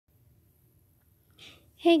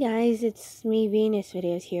Hey guys, it's me, Venus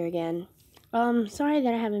Videos here again. Sorry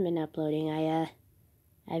that I haven't been uploading. I've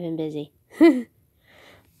been busy.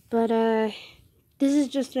 But, this is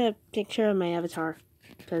just a picture of my avatar.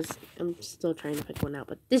 Because I'm still trying to pick one out,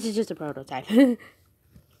 but this is just a prototype.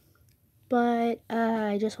 But,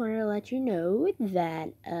 I just wanted to let you know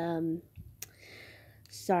that,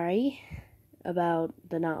 sorry about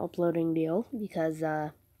the not uploading deal. Because,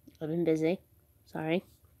 I've been busy. Sorry.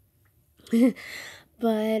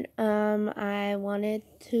 But I wanted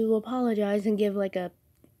to apologize and give like a,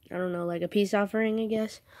 I don't know, like a peace offering, I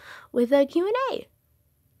guess, with a Q&A.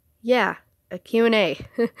 Yeah, a Q&A.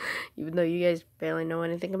 Even though you guys barely know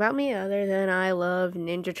anything about me other than I love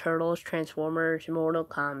Ninja Turtles, Transformers, Mortal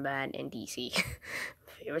Kombat, and DC.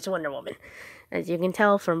 Favorite's Wonder Woman, as you can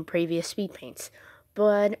tell from previous speed paints.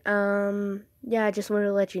 But yeah, I just wanted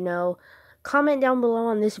to let you know. Comment down below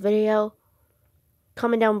on this video.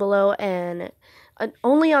 Comment down below, and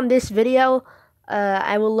only on this video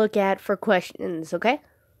I will look at for questions, okay?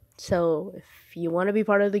 So if you want to be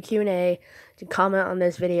part of the Q&A, comment on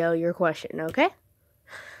this video your question, okay?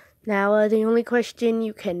 Now, the only question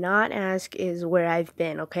you cannot ask is where I've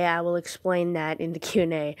been, okay? I will explain that in the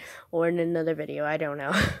Q&A or in another video, I don't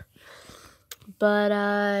know. But,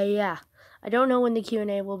 yeah. I don't know when the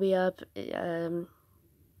Q&A will be up.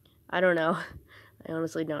 I don't know. I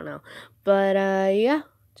honestly don't know. But, yeah.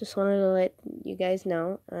 Just wanted to let you guys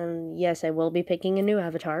know. Yes, I will be picking a new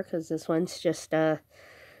avatar, because this one's just, a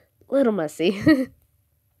little messy.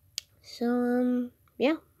 So,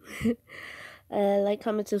 yeah. Like,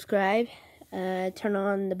 comment, subscribe. Turn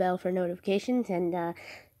on the bell for notifications, and,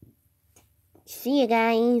 see you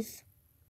guys.